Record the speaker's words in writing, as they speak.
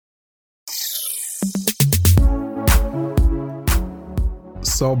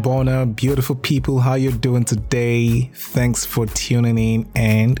Sorbona, beautiful people, how you doing today? Thanks for tuning in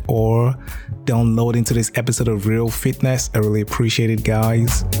and or downloading to this episode of Real Fitness. I really appreciate it,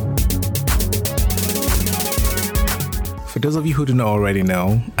 guys. For those of you who do not already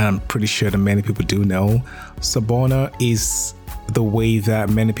know, and I'm pretty sure that many people do know, Sorbona is the way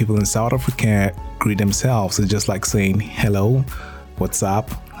that many people in South Africa greet themselves. It's just like saying, hello, what's up,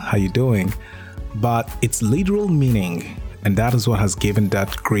 how you doing? But its literal meaning, and that is what has given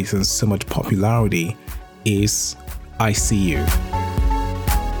that greeting so much popularity, is I see you.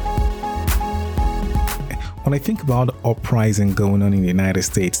 When I think about the uprising going on in the United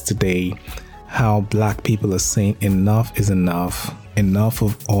States today, how black people are saying enough is enough. Enough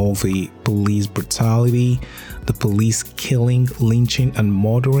of all the police brutality, the police killing, lynching, and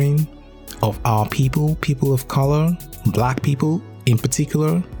murdering of our people of color, black people in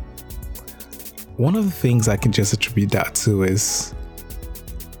particular. One of the things I can just attribute that to is,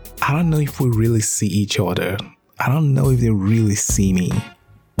 I don't know if we really see each other. I don't know if they really see me.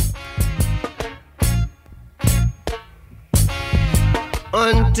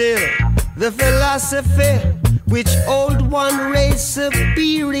 Until the philosophy which old one race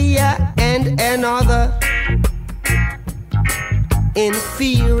superior and another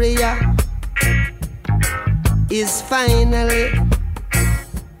inferior is finally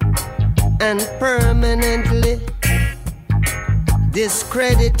and permanently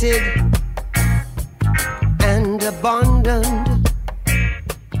discredited and abandoned.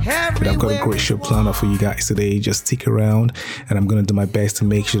 But I've got a great show planned for you guys today. Just stick around and I'm going to do my best to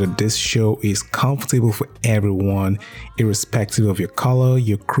make sure that this show is comfortable for everyone, irrespective of your color,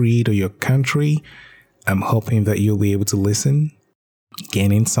 your creed, or your country. I'm hoping that you'll be able to listen,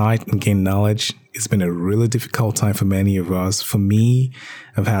 gain insight, and gain knowledge. It's been a really difficult time for many of us. For me,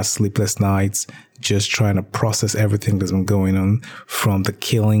 I've had sleepless nights just trying to process everything that's been going on, from the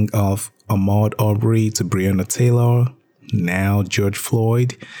killing of Ahmaud Arbery to Breonna Taylor, now George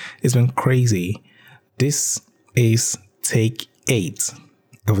Floyd. It's been crazy. This is take 8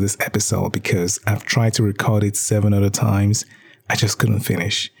 of this episode because I've tried to record it 7 other times. I just couldn't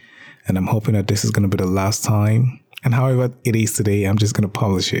finish. And I'm hoping that this is going to be the last time. And however it is today, I'm just going to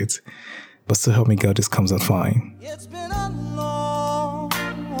publish it. But so help me God, this comes out fine. It's been a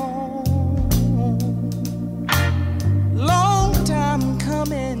long time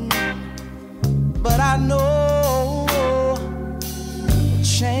coming, but I know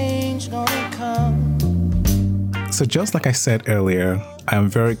change gonna come. So just like I said earlier, I'm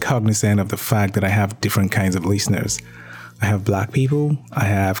very cognizant of the fact that I have different kinds of listeners. I have black people, I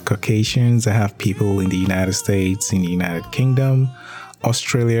have Caucasians, I have people in the United States, in the United Kingdom,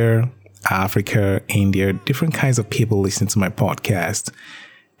 Australia, Africa, India, different kinds of people listen to my podcast.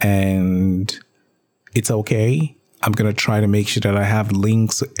 And it's okay. I'm going to try to make sure that I have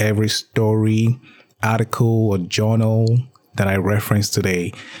links to every story, article, or journal that I reference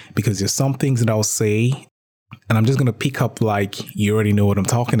today, because there's some things that I'll say and I'm just going to pick up like you already know what I'm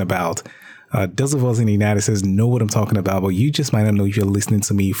talking about. Those of us in the United States know what I'm talking about, but you just might not know if you're listening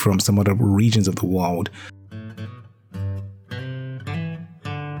to me from some other regions of the world.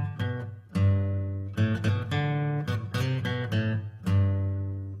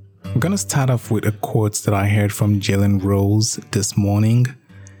 I'm going to start off with a quote that I heard from Jalen Rose this morning.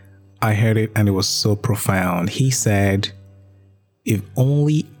 I heard it and it was so profound. He said, if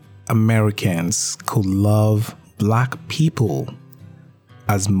only Americans could love black people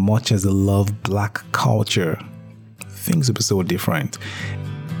as much as they love black culture, things would be so different.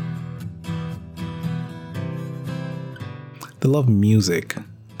 They love music.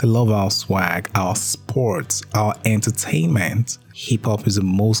 They love our swag, our sports, our entertainment. Hip-hop is the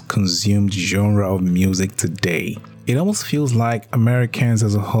most consumed genre of music today. It almost feels like Americans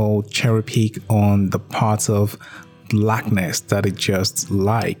as a whole cherry pick on the parts of blackness that they just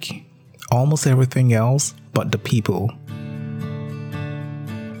like. Almost everything else but the people.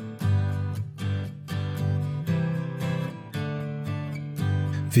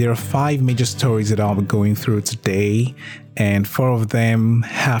 There are 5 major stories that I'll be going through today, and 4 of them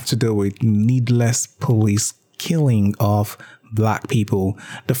have to do with needless police killing of black people.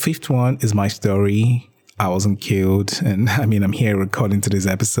 The 5th one is my story. I wasn't killed, and I'm here recording to this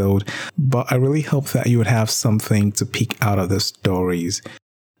episode, but I really hope that you would have something to pick out of the stories.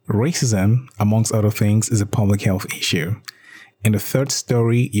 Racism, amongst other things, is a public health issue. In the 3rd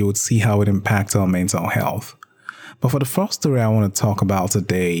story, you would see how it impacts our mental health. But for the first story I want to talk about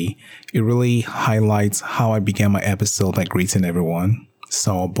today, it really highlights how I began my episode by greeting everyone.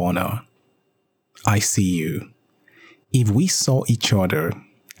 Sorbona, I see you. If we saw each other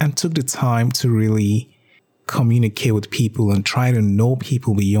and took the time to really communicate with people and try to know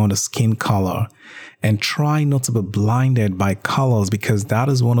people beyond the skin color, and try not to be blinded by colors, because that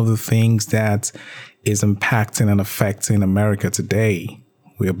is one of the things that is impacting and affecting America today.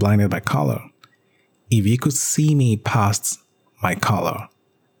 We are blinded by color. If you could see me past my color,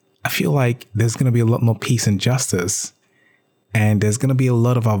 I feel like there's going to be a lot more peace and justice. And there's going to be a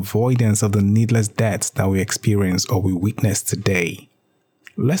lot of avoidance of the needless deaths that we experience or we witness today.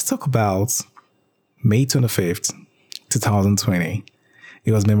 Let's talk about May 25th, 2020.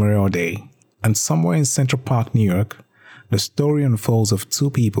 It was Memorial Day. And somewhere in Central Park, New York, the story unfolds of two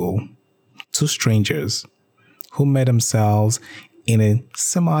people, two strangers, who met themselves in a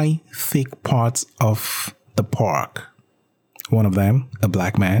semi-thick part of the park. One of them, a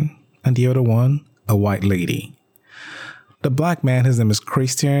black man, and the other one, a white lady. The black man, his name is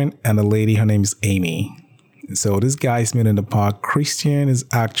Christian, and the lady, her name is Amy. So this guy's met in the park. Christian is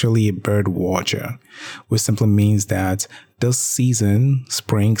actually a bird watcher, which simply means that this season,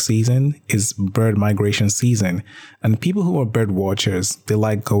 spring season, is bird migration season. And people who are bird watchers, they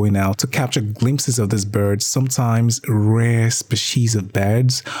like going out to capture glimpses of these birds, sometimes rare species of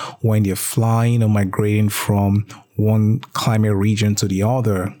birds, when they're flying or migrating from one climate region to the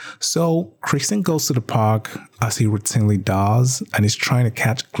other. So Christian goes to the park, as he routinely does, and is trying to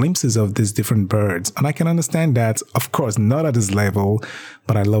catch glimpses of these different birds. And I can understand that, of course, not at this level,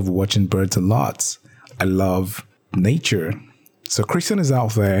 but I love watching birds a lot. I love nature. So Christian is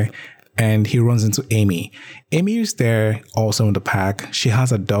out there and he runs into Amy. Amy is there also in the pack. She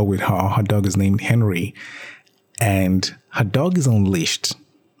has a dog with her. Her dog is named Henry, and her dog is unleashed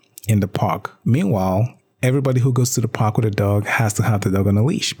in the park. Meanwhile, everybody who goes to the park with a dog has to have the dog on a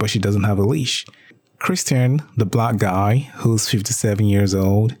leash, but she doesn't have a leash. Christian, the black guy who's 57 years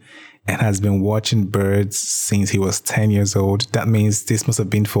old and has been watching birds since he was 10 years old. That means this must have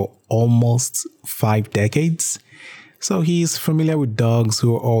been for almost 5 decades. So he's familiar with dogs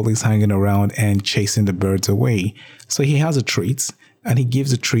who are always hanging around and chasing the birds away. So he has a treat, and he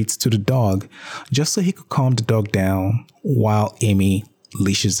gives the treats to the dog just so he could calm the dog down while Amy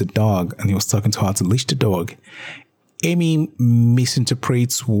leashes the dog, and he was talking to her to leash the dog. Amy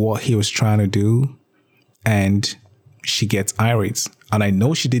misinterprets what he was trying to do, and she gets irate. And I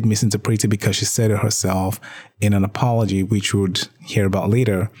know she did misinterpret it because she said it herself in an apology, which we'll hear about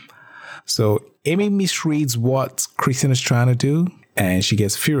later. So Amy misreads what Christian is trying to do, and she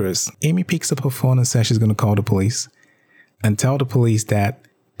gets furious. Amy picks up her phone and says she's going to call the police and tell the police that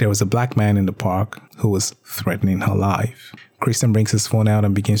there was a black man in the park who was threatening her life. Christian brings his phone out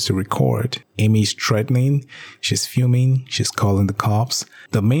and begins to record. Amy is threatening, she's filming, she's calling the cops.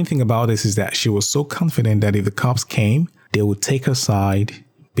 The main thing about this is that she was so confident that if the cops came, they would take her side,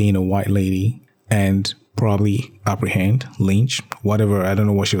 being a white lady, and probably apprehend, lynch, whatever. I don't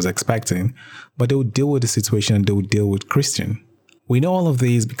know what she was expecting, but they would deal with the situation and they would deal with Christian. We know all of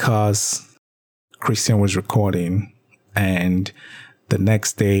these because Christian was recording, and the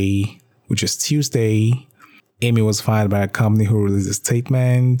next day, which is Tuesday, Amy was fired by a company who released a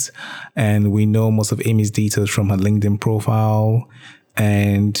statement, and we know most of Amy's details from her LinkedIn profile.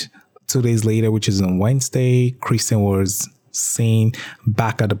 And 2 days later, which is on Wednesday, Christian was seen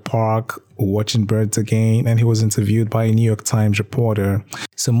back at the park watching birds again, and he was interviewed by a New York Times reporter.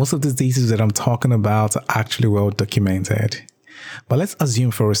 So most of the details that I'm talking about are actually well documented. But let's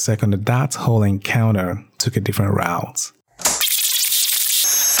assume for a second that that whole encounter took a different route.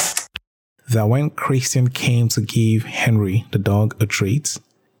 That when Christian came to give Henry, the dog, a treat,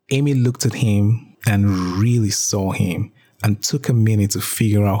 Amy looked at him and really saw him and took a minute to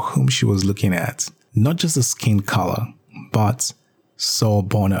figure out whom she was looking at. Not just the skin color, but Saul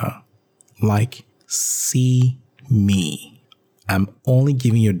Bonner. Like, see me. I'm only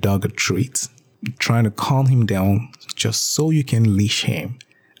giving your dog a treat, trying to calm him down just so you can leash him.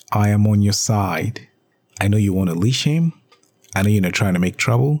 I am on your side. I know you want to leash him. I know you're not trying to make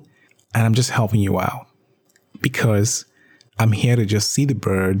trouble. And I'm just helping you out because I'm here to just see the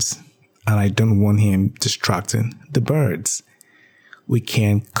birds, and I don't want him distracting the birds. We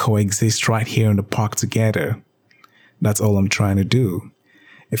can coexist right here in the park together. That's all I'm trying to do.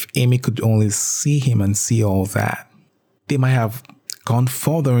 If Amy could only see him and see all that, they might have gone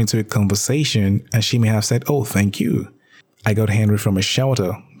further into a conversation, and she may have said, "Oh, thank you. I got Henry from a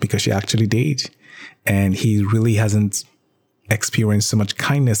shelter," because she actually did. And he really hasn't experienced so much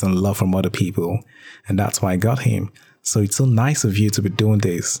kindness and love from other people, and that's why I got him. So it's so nice of you to be doing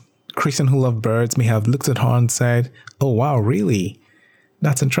this. Christian, who loved birds, may have looked at her and said, "Oh wow, really?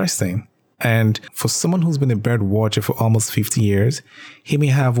 That's interesting." And for someone who's been a bird watcher for almost 50 years, he may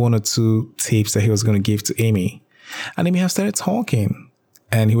have 1 or 2 tips that he was going to give to Amy. And they may have started talking,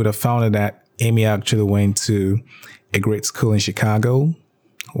 and he would have found out that Amy actually went to a great school in Chicago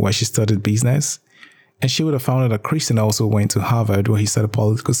where she studied business. And she would have found out that Christian also went to Harvard where he studied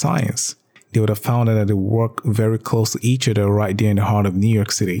political science. They would have found out that they work very close to each other right there in the heart of New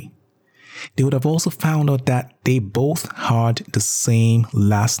York City. They would have also found out that they both had the same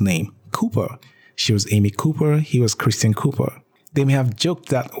last name, Cooper. She was Amy Cooper, he was Christian Cooper. They may have joked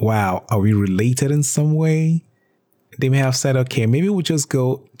that, wow, are we related in some way? They may have said, okay, maybe we'll just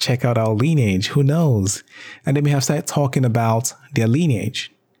go check out our lineage, who knows? And they may have started talking about their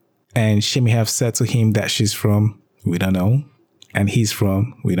lineage. And she may have said to him that she's from, we don't know. And he's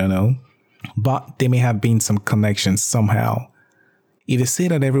from, we don't know. But there may have been some connections somehow. If they say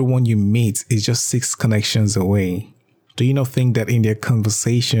that everyone you meet is just 6 connections away, do you not think that in their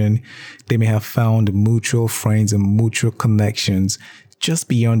conversation, they may have found mutual friends and mutual connections just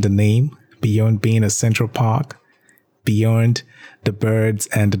beyond the name, beyond being a Central Park, beyond the birds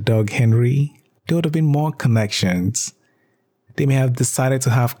and the dog Henry? There would have been more connections. They may have decided to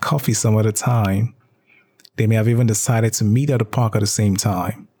have coffee some other time. They may have even decided to meet at the park at the same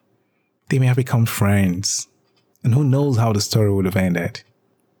time. They may have become friends. And who knows how the story would have ended.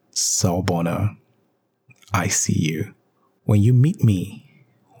 Saul Bonner, I see you. When you meet me,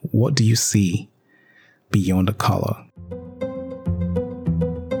 what do you see beyond the color?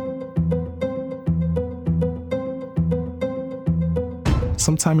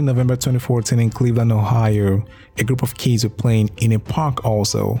 Sometime in November 2014 in Cleveland, Ohio, a group of kids were playing in a park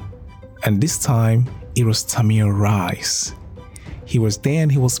also. And this time, it was Tamir Rice. He was there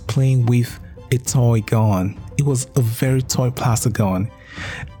and he was playing with a toy gun. It was a very toy plastic gun.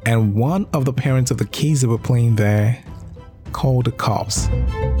 And one of the parents of the kids that were playing there called the cops.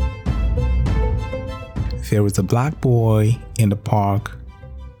 There was a black boy in the park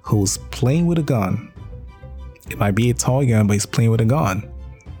who was playing with a gun. It might be a toy gun, but he's playing with a gun.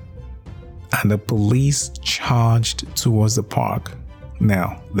 And the police charged towards the park.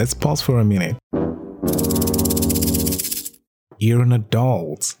 Now, let's pause for a minute. You're an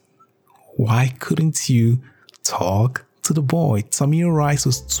adult. Why couldn't you talk to the boy? Tamir Rice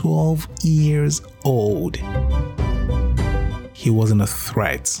was 12 years old. He wasn't a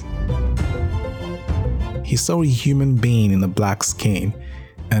threat. He saw a human being in a black skin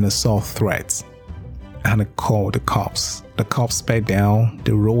and saw threats. And called the cops. The cops sped down,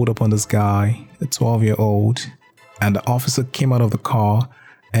 they rolled up on this guy, a 12-year-old, and the officer came out of the car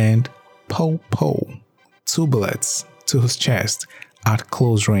and 2 bullets to his chest at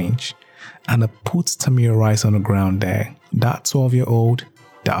close range. And put Tamir Rice on the ground there. That 12-year-old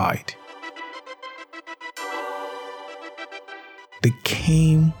died. They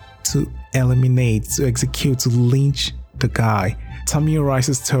came to eliminate, to execute, to lynch the guy. Tamir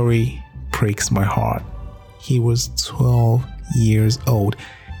Rice's story breaks my heart. He was 12 years old.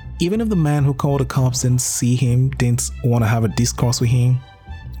 Even if the man who called the cops didn't see him, didn't want to have a discourse with him,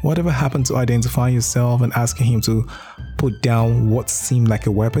 whatever happened to identifying yourself and asking him to put down what seemed like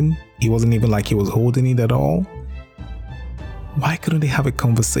a weapon? It wasn't even like he was holding it at all. Why couldn't they have a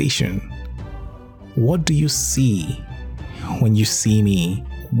conversation? What do you see when you see me?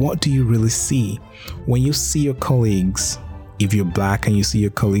 What do you really see? When you see your colleagues, if you're black and you see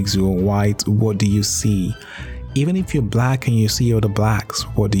your colleagues who are white, what do you see? Even if you're black and you see other blacks,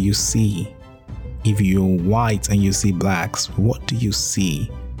 what do you see? If you're white and you see blacks, what do you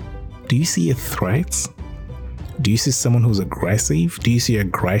see? Do you see a threat? Do you see someone who's aggressive? Do you see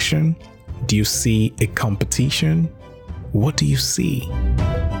aggression? Do you see a competition? What do you see?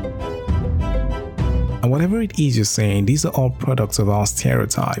 And whatever it is you're saying, these are all products of our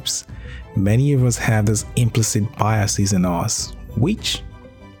stereotypes. Many of us have these implicit biases in us, which,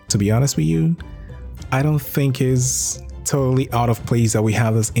 to be honest with you, I don't think is totally out of place that we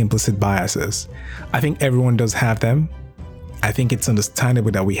have these implicit biases. I think everyone does have them. I think it's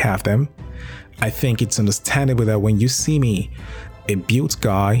understandable that we have them. I think it's understandable that when you see me, a built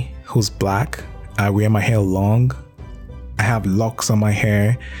guy who's black, I wear my hair long, I have locks on my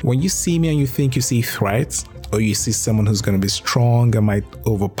hair. When you see me and you think you see threats, or you see someone who's going to be strong and might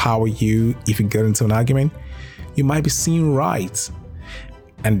overpower you if you get into an argument, you might be seeing right.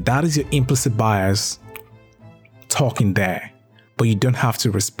 And that is your implicit bias talking there. But you don't have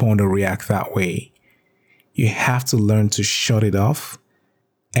to respond or react that way. You have to learn to shut it off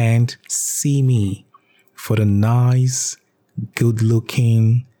and see me for the nice,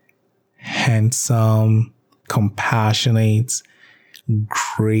 good-looking, handsome, compassionate,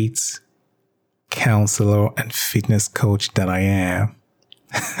 great counselor and fitness coach that I am.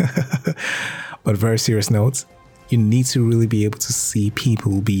 But very serious note, you need to really be able to see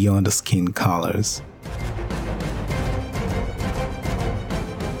people beyond the skin colors.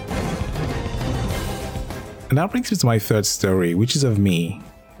 And that brings me to my third story, which is of me.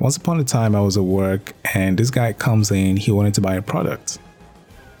 Once upon a time, I was at work and this guy comes in, he wanted to buy a product.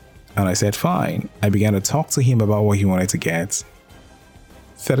 And I said, fine. I began to talk to him about what he wanted to get.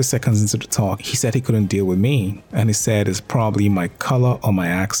 30 seconds into the talk, he said he couldn't deal with me. And he said it's probably my color or my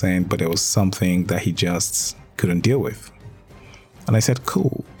accent, but it was something that he just couldn't deal with. And I said,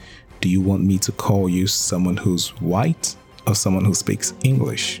 cool. Do you want me to call you someone who's white or someone who speaks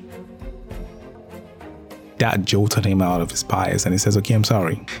English? That jolted him out of his bias and he says, okay, I'm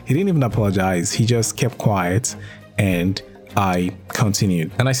sorry. He didn't even apologize. He just kept quiet and I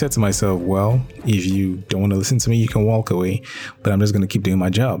continued. And I said to myself, well, if you don't want to listen to me, you can walk away, but I'm just going to keep doing my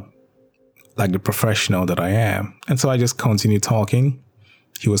job like the professional that I am. And so I just continued talking.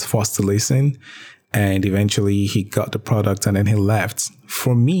 He was forced to listen and eventually he got the product and then he left.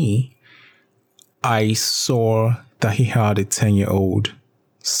 For me, I saw that he had a 10-year-old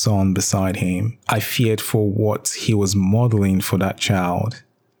son beside him. I feared for what he was modeling for that child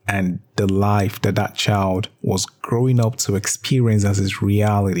and the life that that child was growing up to experience as his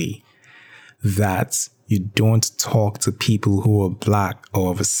reality, that you don't talk to people who are black or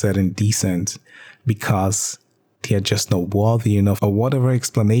of a certain descent because they are just not worthy enough, or whatever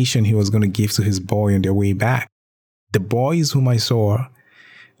explanation he was going to give to his boy on their way back. The boys whom I saw,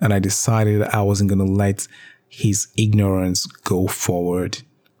 and I decided I wasn't going to let his ignorance go forward,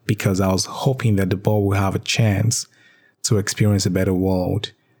 because I was hoping that the boy would have a chance to experience a better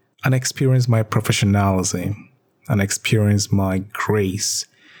world and experience my professionalism and experience my grace,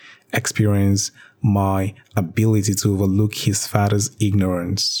 experience my ability to overlook his father's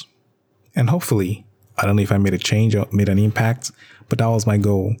ignorance. And hopefully, I don't know if I made a change or made an impact, but that was my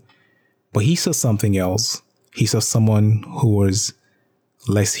goal. But he saw something else. He saw someone who was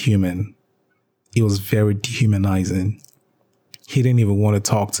less human. It was very dehumanizing. He didn't even want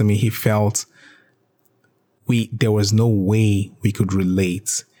to talk to me. He felt there was no way we could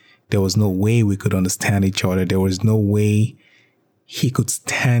relate. There was no way we could understand each other. There was no way he could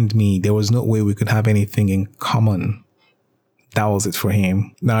stand me. There was no way we could have anything in common. That was it for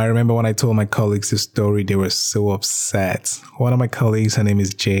him. Now, I remember when I told my colleagues this story, they were so upset. One of my colleagues, her name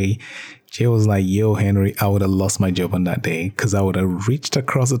is Jay. Jay was like, yo, Henry, I would have lost my job on that day because I would have reached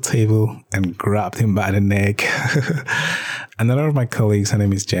across the table and grabbed him by the neck. Another of my colleagues, her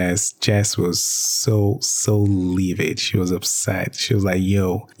name is Jess. Jess was so livid. She was upset. She was like,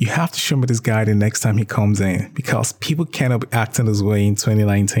 yo, you have to show me this guy the next time he comes in because people cannot be acting this way in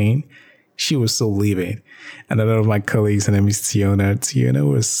 2019. She was so livid. Another of my colleagues, her name is Tiona. Tiona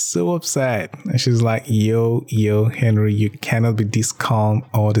was so upset. And she's like, yo, Henry, you cannot be this calm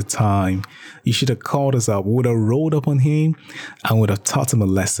all the time. You should have called us up. We would have rolled up on him and would have taught him a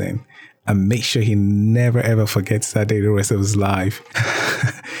lesson and make sure he never ever forgets that day the rest of his life.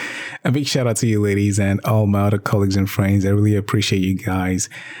 A big shout out to you ladies and all my other colleagues and friends. I really appreciate you guys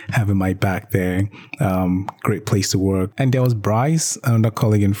having my back there. Great place to work. And there was Bryce, another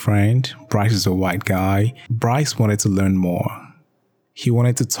colleague and friend. Bryce is a white guy. Bryce wanted to learn more. He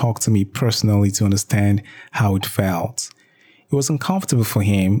wanted to talk to me personally to understand how it felt. It was uncomfortable for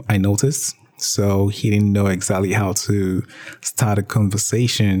him, I noticed. So he didn't know exactly how to start a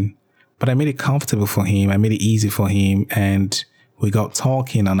conversation. But I made it comfortable for him. I made it easy for him. And we got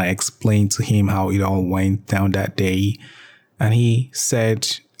talking and I explained to him how it all went down that day. And he said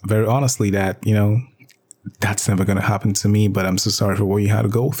very honestly that, that's never going to happen to me, but I'm so sorry for what you had to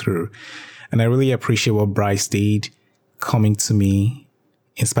go through. And I really appreciate what Bryce did, coming to me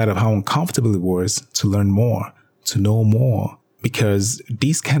in spite of how uncomfortable it was, to learn more, to know more. Because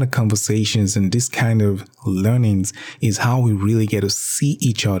these kind of conversations and this kind of learnings is how we really get to see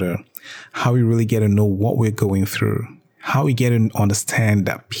each other, how we really get to know what we're going through. How we get to understand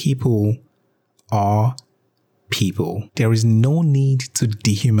that people are people. There is no need to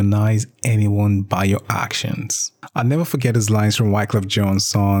dehumanize anyone by your actions. I'll never forget his lines from Wyclef Jean's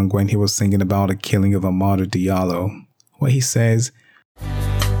song when he was singing about the killing of Amadou Diallo, where he says,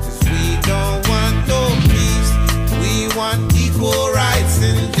 we don't want no peace, we want equal rights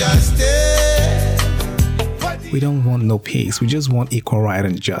and justice. We don't want no peace, we just want equal right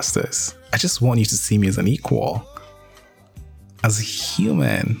and justice. I just want you to see me as an equal, as a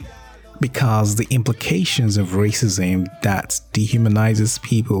human, because the implications of racism that dehumanizes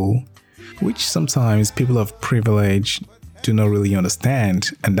people, which sometimes people of privilege do not really understand,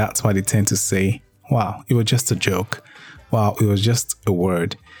 and that's why they tend to say, wow, it was just a joke. Wow, it was just a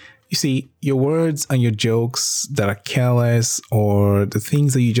word. You see, your words and your jokes that are careless or the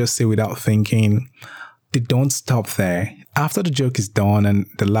things that you just say without thinking, they don't stop there. After the joke is done and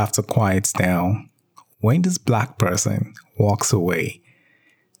the laughter quiets down, when this black person walks away,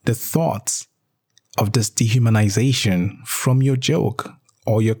 the thoughts of this dehumanization from your joke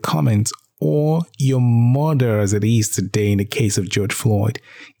or your comment or your murder as it is today in the case of George Floyd.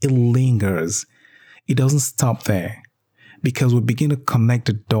 It lingers. It doesn't stop there because we begin to connect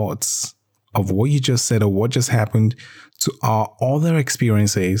the dots of what you just said or what just happened to our other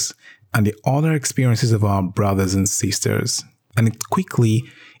experiences and the other experiences of our brothers and sisters. And it quickly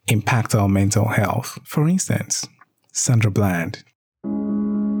impacts our mental health. For instance, Sandra Bland.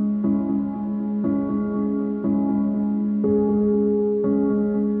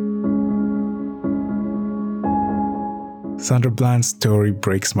 Sandra Bland's story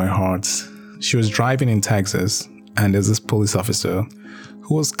breaks my heart. She was driving in Texas and there's this police officer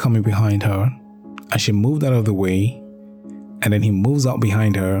who was coming behind her and she moved out of the way and then he moves out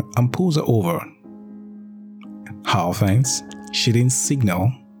behind her and pulls her over. Her offense, she didn't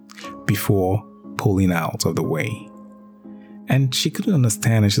signal before pulling out of the way. And she couldn't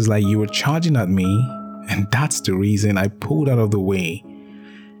understand and she's like, you were charging at me and that's the reason I pulled out of the way.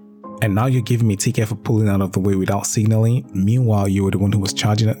 And now you're giving me a ticket for pulling out of the way without signaling. Meanwhile, you were the one who was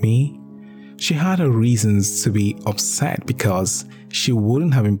charging at me. She had her reasons to be upset because she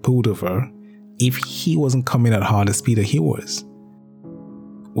wouldn't have been pulled over if he wasn't coming at her the speed that he was.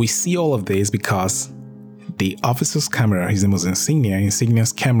 We see all of this because the officer's camera, his name was Insignia,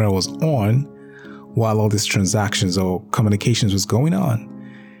 Insignia's camera was on while all these transactions or communications was going on.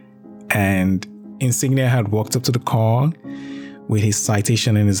 And Insignia had walked up to the car with his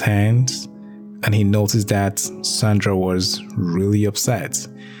citation in his hands, and he noticed that Sandra was really upset.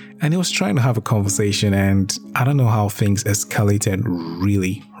 And he was trying to have a conversation, and I don't know how things escalated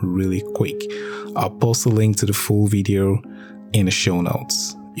really, really quick. I'll post a link to the full video in the show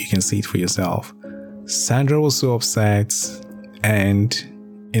notes. You can see it for yourself. Sandra was so upset, and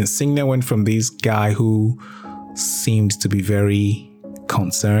Insignia went from this guy who seemed to be very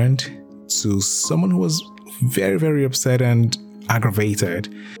concerned to someone who was very, very upset and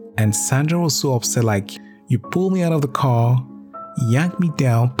aggravated. And Sandra was so upset, like, you pulled me out of the car, yanked me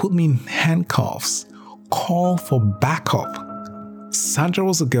down, put me in handcuffs, call for backup. Sandra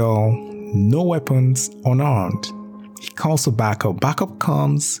was a girl, no weapons, unarmed. He calls for backup. Backup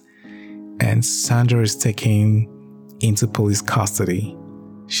comes, and Sandra is taken into police custody.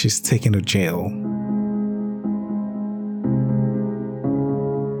 She's taken to jail.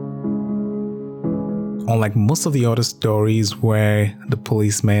 Unlike most of the other stories where the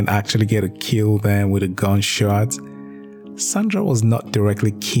policemen actually get to kill them with a gunshot, Sandra was not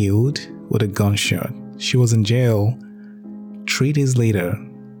directly killed with a gunshot. She was in jail. 3 days later,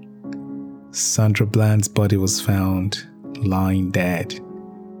 Sandra Bland's body was found lying dead.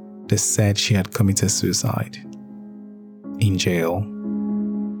 They said she had committed suicide in jail.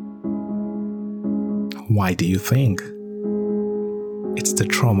 Why do you think? It's the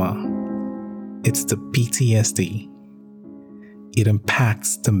trauma. It's the PTSD. It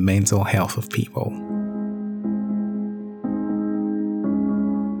impacts the mental health of people.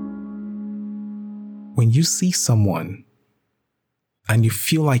 When you see someone and you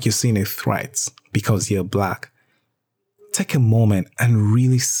feel like you're seeing a threat because you're black, take a moment and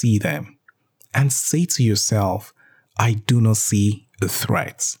really see them and say to yourself, I do not see a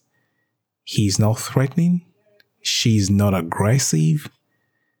threat. He's not threatening. She's not aggressive.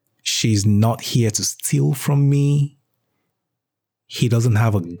 She's not here to steal from me. He doesn't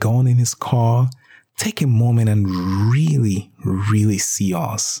have a gun in his car. Take a moment and really, really see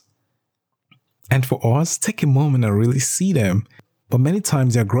us. And for us, take a moment and really see them. But many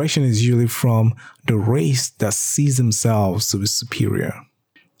times the aggression is usually from the race that sees themselves to be superior.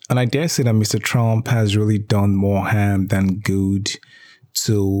 And I dare say that Mr. Trump has really done more harm than good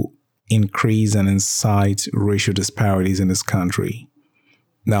to increase and incite racial disparities in this country.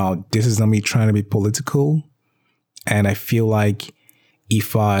 Now, this is not me trying to be political, and I feel like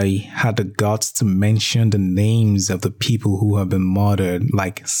if I had the guts to mention the names of the people who have been murdered,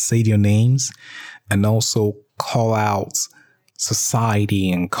 like say their names, and also call out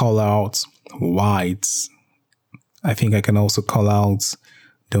society and call out whites, I think I can also call out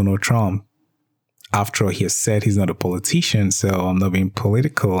Donald Trump. After all, he has said he's not a politician, so I'm not being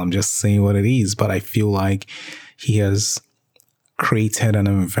political, I'm just saying what it is, but I feel like he has created an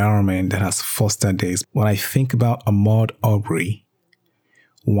environment that has fostered this. When I think about Ahmaud Arbery,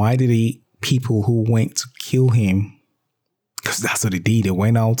 why did people who went to kill him, because that's what they did, they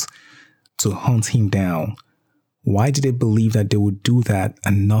went out to hunt him down. Why did they believe that they would do that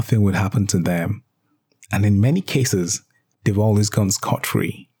and nothing would happen to them? And in many cases, they've always gone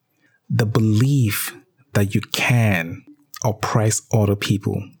scot-free. The belief that you can oppress other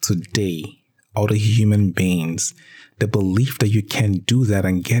people today, other human beings, The belief that you can do that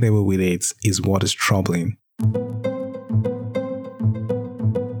and get away with it is what is troubling.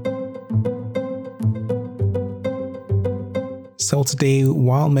 So today,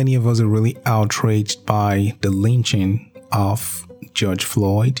 while many of us are really outraged by the lynching of George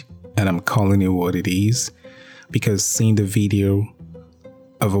Floyd, and I'm calling it what it is, because seeing the video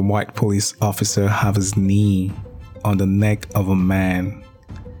of a white police officer have his knee on the neck of a man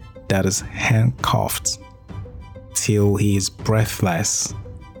that is handcuffed till he is breathless,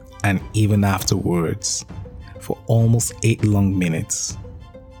 and even afterwards for almost 8 long minutes,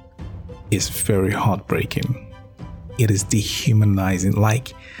 is very heartbreaking. It is dehumanizing.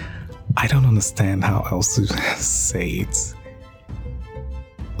 Like, I don't understand how else to say it.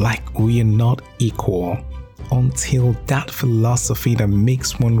 Like, we are not equal until that philosophy that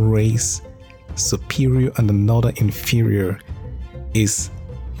makes one race superior and another inferior is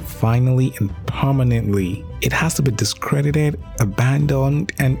finally and permanently, it has to be discredited,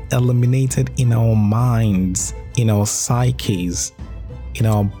 abandoned, and eliminated in our minds, in our psyches, in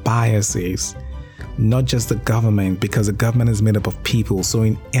our biases. Not just the government, because the government is made up of people. So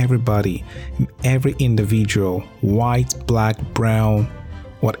in everybody, in every individual, white, black, brown,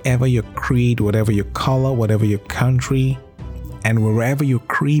 whatever your creed, whatever your color, whatever your country, and wherever your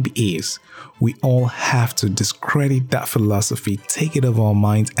creed is, we all have to discredit that philosophy, take it out of our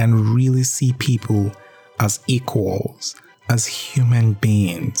minds, and really see people as equals, as human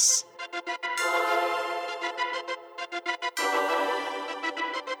beings.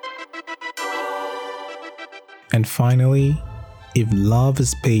 And finally, if love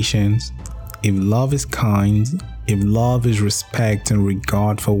is patient, if love is kind, if love is respect and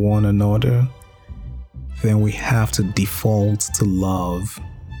regard for one another, then we have to default to love.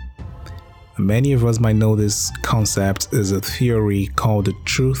 Many of us might know this concept is a theory called the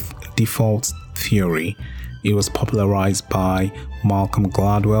Truth Default Theory. It was popularized by Malcolm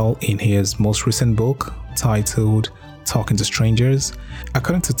Gladwell in his most recent book titled Talking to Strangers.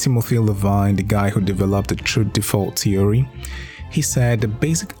 According to Timothy Levine, the guy who developed the Truth Default Theory, he said the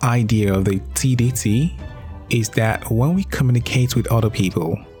basic idea of the TDT is that when we communicate with other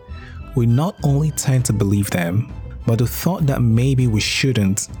people, we not only tend to believe them, but the thought that maybe we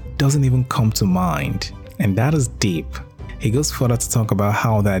shouldn't doesn't even come to mind. And that is deep. He goes further to talk about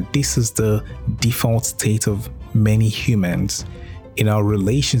how that this is the default state of many humans. In our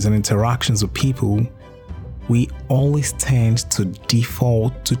relations and interactions with people, we always tend to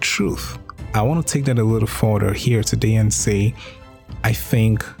default to truth. I want to take that a little further here today and say, I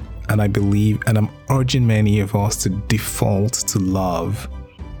think and I believe, and I'm urging many of us to default to love.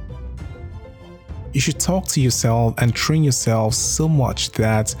 You should talk to yourself and train yourself so much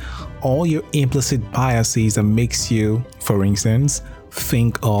that all your implicit biases that makes you, for instance,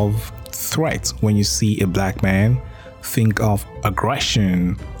 think of threat when you see a black man, think of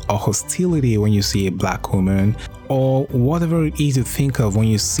aggression or hostility when you see a black woman, or whatever it is you think of when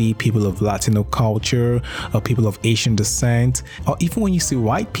you see people of Latino culture or people of Asian descent, or even when you see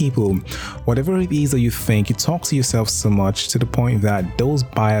white people. Whatever it is that you think, you talk to yourself so much to the point that those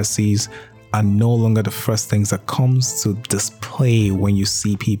biases are no longer the first things that comes to display when you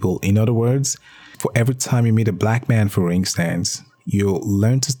see people. In other words, for every time you meet a black man, for instance, you'll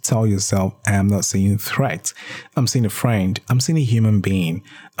learn to tell yourself, I'm not seeing a threat. I'm seeing a friend. I'm seeing a human being.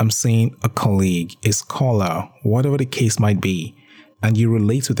 I'm seeing a colleague, a scholar, whatever the case might be. And you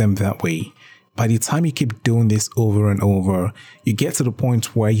relate to them that way. By the time you keep doing this over and over, you get to the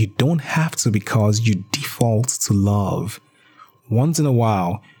point where you don't have to, because you default to love. Once in a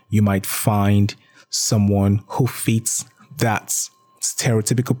while, you might find someone who fits that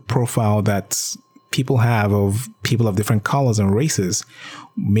stereotypical profile that people have of people of different colors and races.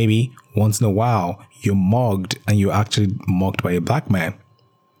 Maybe once in a while you're mugged and you're actually mugged by a black man.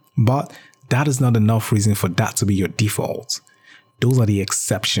 But that is not enough reason for that to be your default. Those are the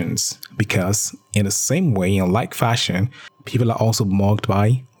exceptions, because in the same way, in like fashion, people are also mugged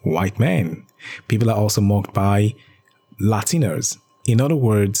by white men. People are also mugged by Latinos. In other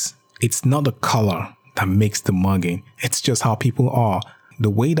words, it's not the color that makes the mugging. It's just how people are.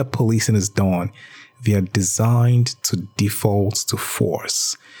 The way that policing is done, they are designed to default to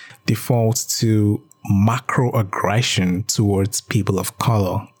force, default to macroaggression towards people of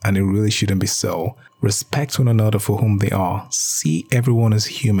color, and it really shouldn't be so. Respect one another for whom they are. See everyone as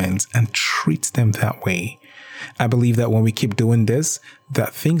humans and treat them that way. I believe that when we keep doing this,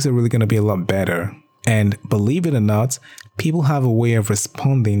 that things are really going to be a lot better. And believe it or not, people have a way of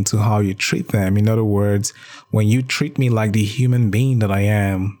responding to how you treat them. In other words, when you treat me like the human being that I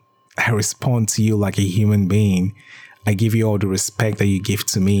am, I respond to you like a human being. I give you all the respect that you give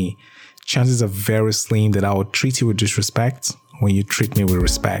to me. chances are very slim that I will treat you with disrespect when you treat me with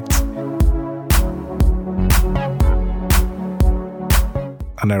respect.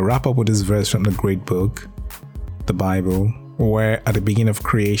 And I wrap up with this verse from the great book, the Bible, where at the beginning of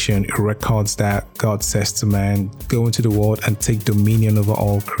creation, it records that God says to man, go into the world and take dominion over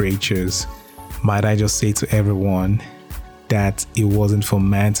all creatures. Might I just say to everyone that it wasn't for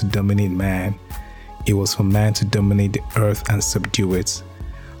man to dominate man. It was for man to dominate the earth and subdue it.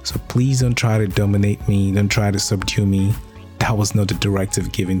 So please don't try to dominate me. Don't try to subdue me. That was not the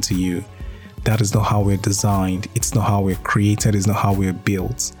directive given to you. That is not how we're designed. It's not how we're created. It's not how we're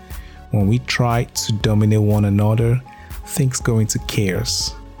built. When we try to dominate one another, things go into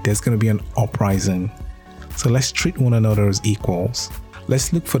chaos. There's going to be an uprising. So let's treat one another as equals.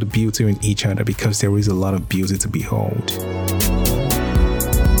 Let's look for the beauty in each other because there is a lot of beauty to behold.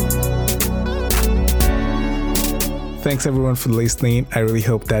 Thanks everyone for listening. I really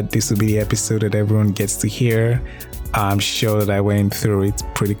hope that this will be the episode that everyone gets to hear. I'm sure that I went through it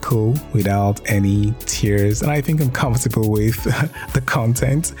pretty cool without any tears, and I think I'm comfortable with the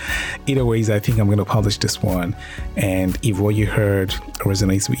content. Either ways, I think I'm going to publish this one. And if what you heard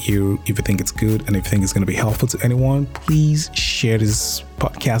resonates with you, if you think it's good and if you think it's going to be helpful to anyone, please share this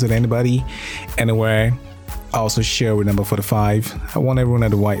podcast with anybody, anywhere. Also share with Number 45. I want everyone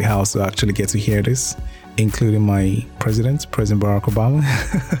at the White House to actually get to hear this, including my President Barack Obama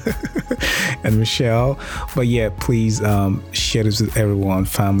and Michelle. But yeah, please share this with everyone,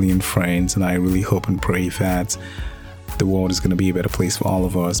 family and friends. And I really hope and pray that the world is going to be a better place for all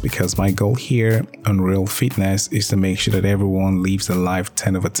of us, because my goal here on Real Fitness is to make sure that everyone lives a life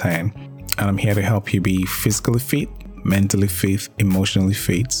 10 over 10. And I'm here to help you be physically fit, mentally fit, emotionally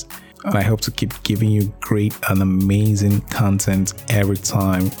fit. And I hope to keep giving you great and amazing content every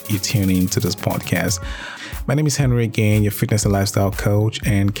time you tune in to this podcast. My name is Henry again, your fitness and lifestyle coach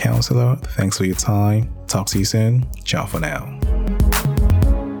and counselor. Thanks for your time. Talk to you soon. Ciao for now.